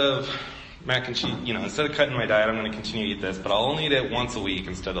 Instead of mac and cheese, instead of cutting my diet, I'm going to continue to eat this, but I'll only eat it once a week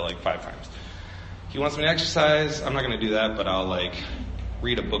instead of 5 times. He wants me to exercise. I'm not going to do that, but I'll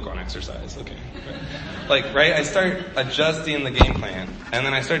read a book on exercise. Okay. Right? I start adjusting the game plan. And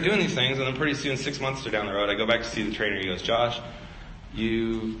then I start doing these things, and then pretty soon, 6 months are down the road, I go back to see the trainer. He goes, Josh,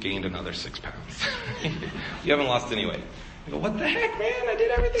 you've gained another 6 pounds. You haven't lost any weight. I go, what the heck, man? I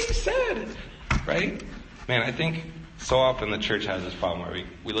did everything you said. Right? Man, I think so often the church has this problem where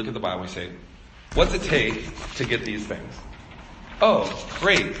we look at the Bible and we say, what's it take to get these things? Oh,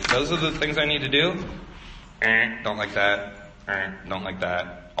 great. Those are the things I need to do? Don't like that. Don't like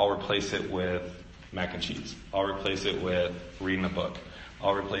that. I'll replace it with mac and cheese. I'll replace it with reading a book.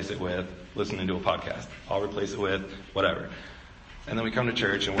 I'll replace it with listening to a podcast. I'll replace it with whatever. And then we come to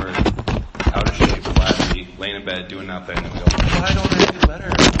church and we're out of shape, flabby, laying in bed, doing nothing, and we go, why don't I do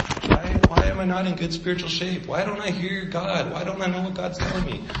better? why am I not in good spiritual shape? Why don't I hear God? Why don't I know what God's telling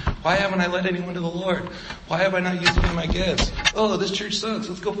me? Why haven't I led anyone to the Lord? Why have I not used any of my gifts? Oh, this church sucks.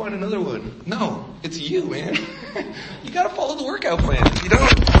 Let's go find another one. No, it's you, man. You gotta follow the workout plan. If you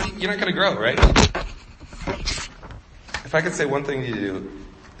don't, you're not gonna grow, right? If I could say one thing to do,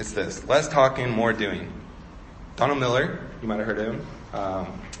 it's this. Less talking, more doing. Donald Miller, you might have heard of him.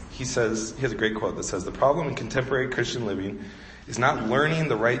 He has a great quote that says, "The problem in contemporary Christian living is not learning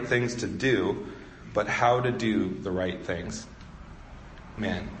the right things to do, but how to do the right things."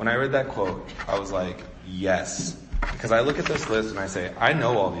 Man, when I read that quote, I was like, yes. Because I look at this list and I say, I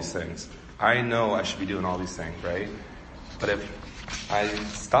know all these things. I know I should be doing all these things, right? But if I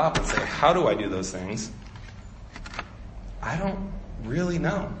stop and say, how do I do those things? I don't really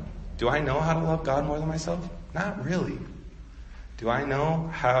know. Do I know how to love God more than myself? Not really. Do I know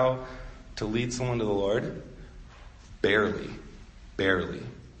how to lead someone to the Lord? Barely.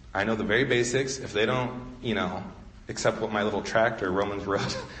 I know the very basics. If they don't, accept what my little tract or Romans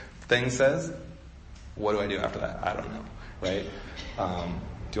Road thing says, what do I do after that? I don't know, right?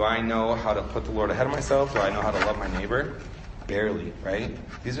 Do I know how to put the Lord ahead of myself? Do I know how to love my neighbor? Barely, right?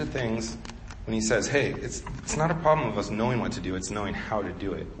 These are things when he says, hey, it's not a problem of us knowing what to do, it's knowing how to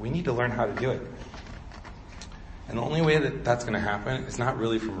do it. We need to learn how to do it. And the only way that that's going to happen is not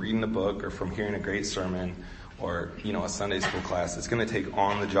really from reading a book or from hearing a great sermon or, a Sunday school class. It's going to take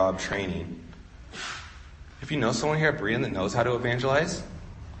on-the-job training. If you know someone here at Berean that knows how to evangelize,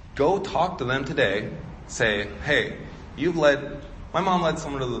 go talk to them today. Say, hey, my mom led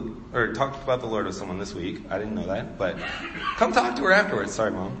someone or talked about the Lord with someone this week. I didn't know that, but come talk to her afterwards. Sorry,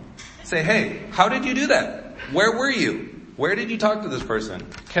 Mom. Say, hey, how did you do that? Where were you? Where did you talk to this person?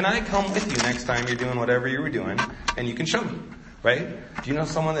 Can I come with you next time you're doing whatever you were doing and you can show me, right? Do you know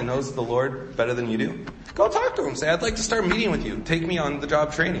someone that knows the Lord better than you do? Go talk to them. Say, I'd like to start meeting with you. Take me on the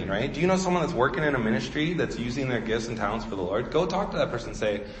job training, right? Do you know someone that's working in a ministry that's using their gifts and talents for the Lord? Go talk to that person.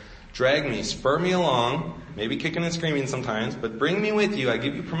 Say, drag me, spur me along, maybe kicking and screaming sometimes, but bring me with you. I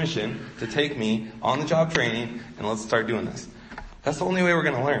give you permission to take me on the job training and let's start doing this. That's the only way we're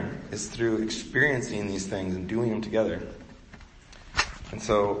going to learn, is through experiencing these things and doing them together. And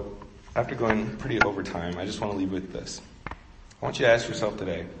so, after going pretty overtime, I just want to leave with this. I want you to ask yourself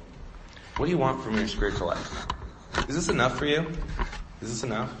today, what do you want from your spiritual life? Is this enough for you? Is this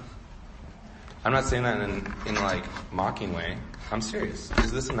enough? I'm not saying that in like mocking way. I'm serious.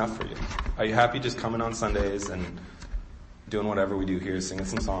 Is this enough for you? Are you happy just coming on Sundays and doing whatever we do here, singing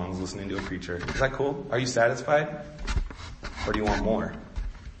some songs, listening to a preacher? Is that cool? Are you satisfied? Or do you want more?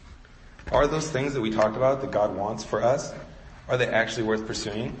 Are those things that we talked about that God wants for us, are they actually worth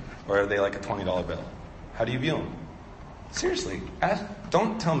pursuing? Or are they like a $20 bill? How do you view them? Seriously,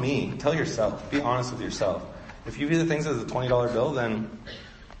 don't tell me, tell yourself. Be honest with yourself. If you view the things as a $20 bill, then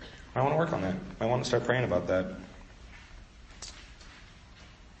I want to work on that. I want to start praying about that.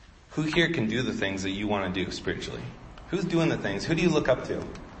 Who here can do the things that you want to do spiritually? Who's doing the things? Who do you look up to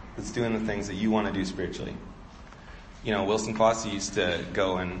that's doing the things that you want to do spiritually? Wilson Fossey used to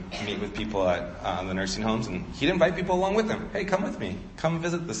go and meet with people at the nursing homes, and he'd invite people along with him. Hey, come with me. Come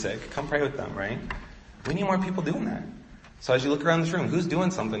visit the sick. Come pray with them, right? We need more people doing that. So as you look around this room, who's doing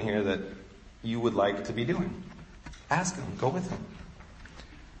something here that you would like to be doing? Ask them. Go with them.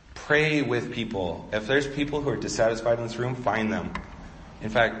 Pray with people. If there's people who are dissatisfied in this room, find them. In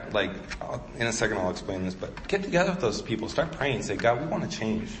fact, in a second I'll explain this, but get together with those people. Start praying. Say, God, we want to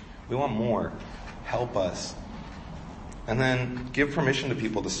change. We want more. Help us. And then give permission to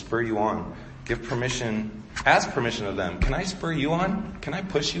people to spur you on. Ask permission of them. Can I spur you on? Can I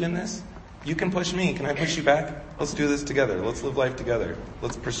push you in this? You can push me. Can I push you back? Let's do this together. Let's live life together.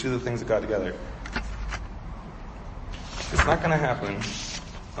 Let's pursue the things of God together. It's not going to happen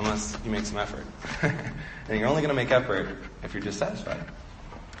unless you make some effort. And you're only going to make effort if you're dissatisfied.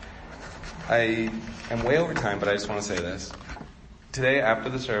 I am way over time, but I just want to say this. Today, after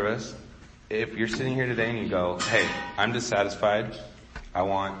the service, if you're sitting here today and you go, hey, I'm dissatisfied, I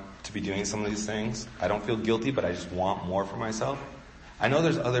want to be doing some of these things, I don't feel guilty, but I just want more for myself. I know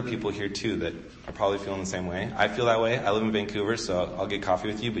there's other people here too that are probably feeling the same way. I feel that way. I live in Vancouver, so I'll get coffee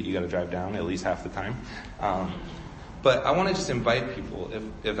with you, but you gotta drive down at least half the time. But I want to just invite people,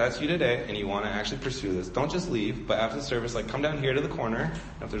 if that's you today and you want to actually pursue this, don't just leave, but after the service, come down here to the corner,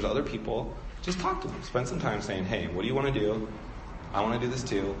 and if there's other people, just talk to them. Spend some time saying, hey, what do you want to do? I want to do this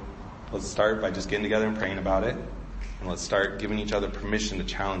too. Let's start by just getting together and praying about it. And let's start giving each other permission to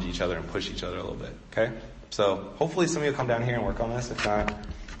challenge each other and push each other a little bit. Okay? So hopefully some of you will come down here and work on this. If not,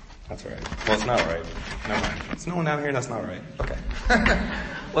 that's all right. Well, it's not all right. Never mind. It's no one down here, that's not all right. Okay.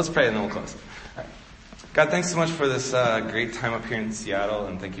 Let's pray and then we'll close. All right. God, thanks so much for this great time up here in Seattle,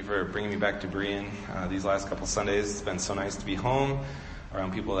 and thank you for bringing me back to Berean these last couple Sundays. It's been so nice to be home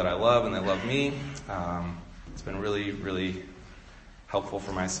around people that I love and that love me. It's been really, really helpful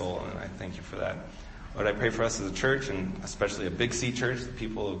for my soul, and I thank you for that. Lord, I pray for us as a church, and especially a Big C church, the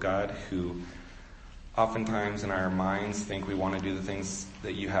people of God who oftentimes in our minds think we want to do the things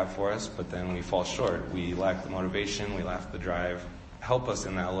that you have for us, but then we fall short. We lack the motivation, we lack the drive. Help us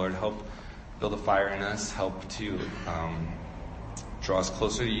in that, Lord. Help build a fire in us. Help to draw us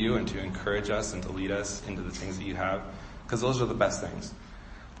closer to you and to encourage us and to lead us into the things that you have, because those are the best things.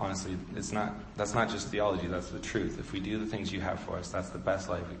 Honestly, that's not just theology, that's the truth. If we do the things you have for us, that's the best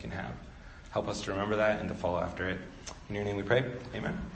life we can have. Help us to remember that and to follow after it. In your name we pray. Amen.